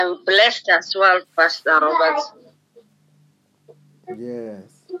I'm blessed as well, Pastor Robert.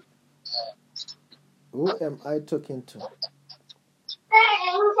 Yes. Who am I talking to?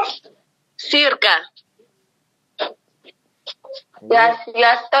 Sirka. Yes, you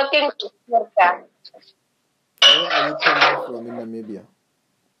are talking to Sirka. Where are you calling from in Namibia?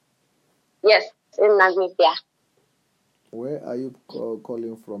 Yes, in Namibia. Where are you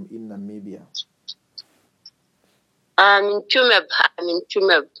calling from in Namibia? I'm in Chumeb. In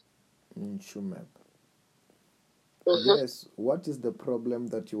Chumeb. Mm-hmm. Yes. What is the problem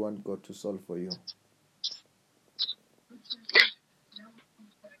that you want God to solve for you?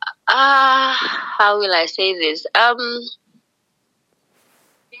 How will I say this?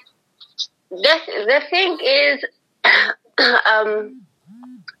 The thing is, I'm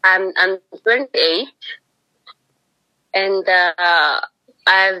 28, and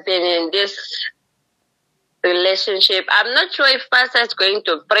I've been in this relationship. I'm not sure if Pastor is going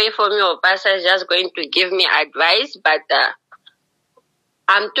to pray for me or Pastor is just going to give me advice, but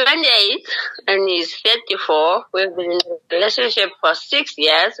I'm 28 and he's 34. We've been in a relationship for 6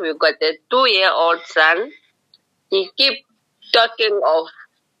 years. We've got a 2-year-old son. He keeps talking of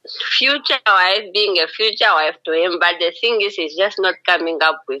future wife, being a future wife to him, but the thing is, he's just not coming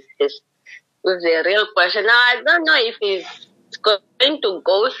up with the real question. Now, I don't know if he's going to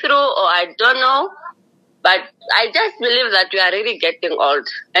go through or I don't know, but I just believe that we are really getting old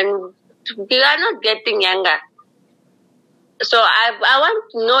and we are not getting younger. So I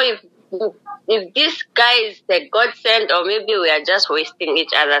want to know if this guy is the God sent or maybe we are just wasting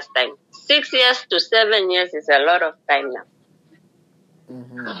each other's time. 6 years to 7 years is a lot of time now.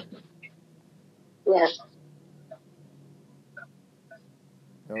 Mm-hmm. Yes.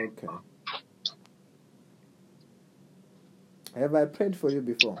 Okay. Have I prayed for you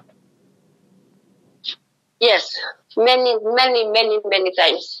before? Yes. Many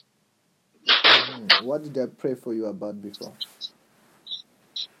times. Mm-hmm. What did I pray for you about before?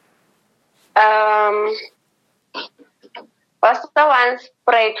 Pastor once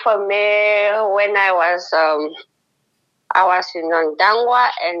prayed for me when I was in Ondangwa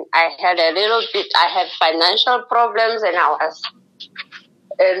and I had I had financial problems and I was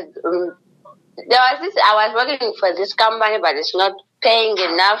working for this company but it's not paying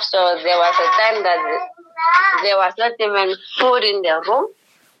enough, so there was a time that there was not even food in the room.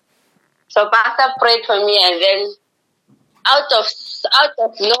 So Pastor prayed for me and then out of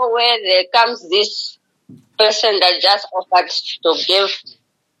nowhere there comes this person that just offered to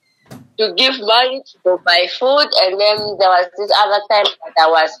give money to buy food, and then there was this other time that I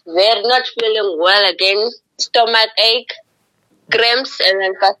was not feeling well again, stomach ache, cramps, and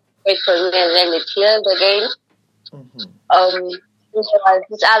then Pastor prayed for me and then it healed again. Mm-hmm. There was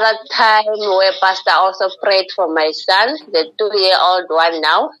this other time where Pastor also prayed for my son, the 2-year-old one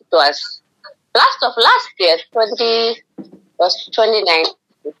now. It was last year, 29.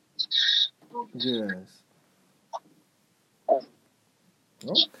 Yes.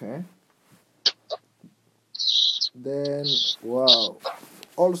 Okay. Then, wow.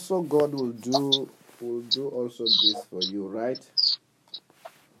 Also, God will do also this for you, right?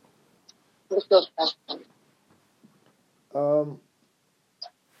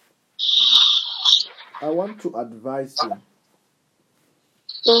 I want to advise you.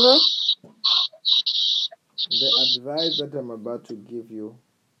 Mm-hmm. The advice that I'm about to give you,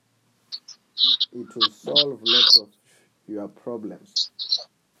 it will solve lots of your problems.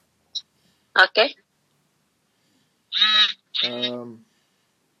 Okay.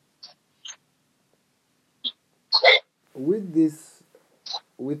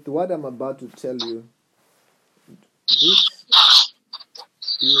 With what I'm about to tell you, this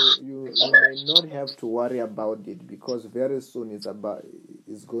you may not have to worry about it because very soon it's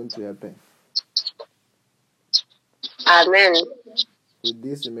going to happen. Amen. With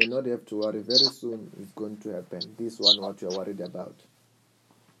this, you may not have to worry. Very soon it's going to happen. This one, what you're worried about.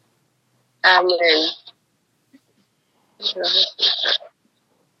 Amen.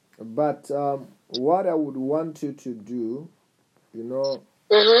 But what I would want you to do,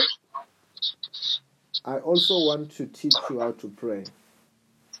 Mm-hmm. I also want to teach you how to pray.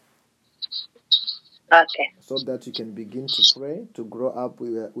 Okay. So that you can begin to pray, to grow up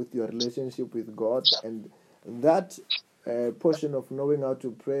with your relationship with God. And that portion of knowing how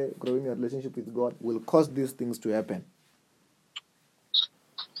to pray, growing your relationship with God, will cause these things to happen.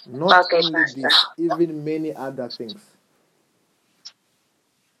 Not only Pastor. this, even many other things.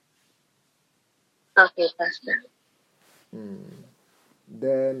 Okay, Pastor.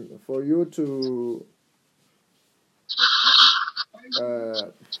 Then for you to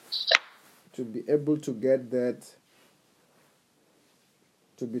be able to get that,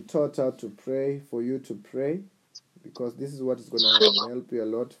 to be taught how to pray, for you to pray, because this is what is going to help you a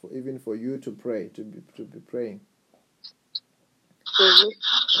lot, even for you to pray, to be praying.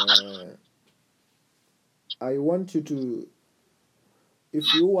 I want you to,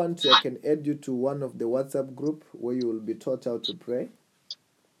 if you want to, I can add you to one of the WhatsApp group where you will be taught how to pray.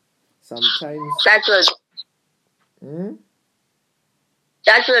 Sometimes that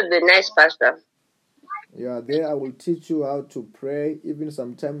would be nice, Pastor. Yeah, there I will teach you how to pray. Even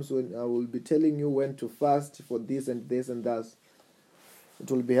sometimes when I will be telling you when to fast for this and this and that, it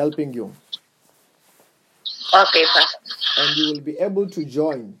will be helping you. Okay, Pastor. And you will be able to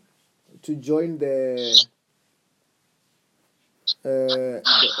join the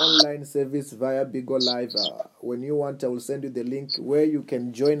online service via Bigo Live. When you want, I will send you the link where you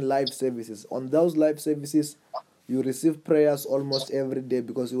can join live services. On those live services, you receive prayers almost every day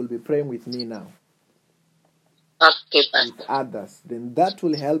because you will be praying with me now. Okay, Pastor. With others. Then that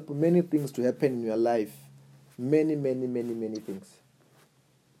will help many things to happen in your life. Many things.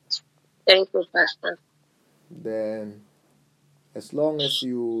 Thank you, Pastor. Then, as long as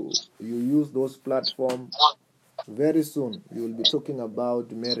you use those platforms, very soon you will be talking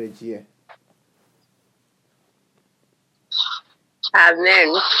about marriage here.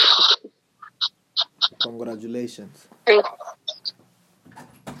 Amen. Congratulations. Thank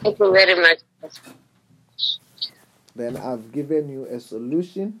you very much, Pastor. Then I've given you a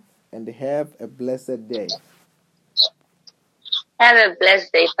solution, and have a blessed day. Have a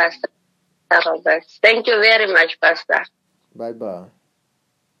blessed day, Pastor Robert. Thank you very much, Pastor. Bye-bye.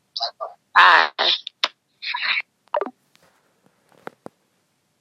 Bye.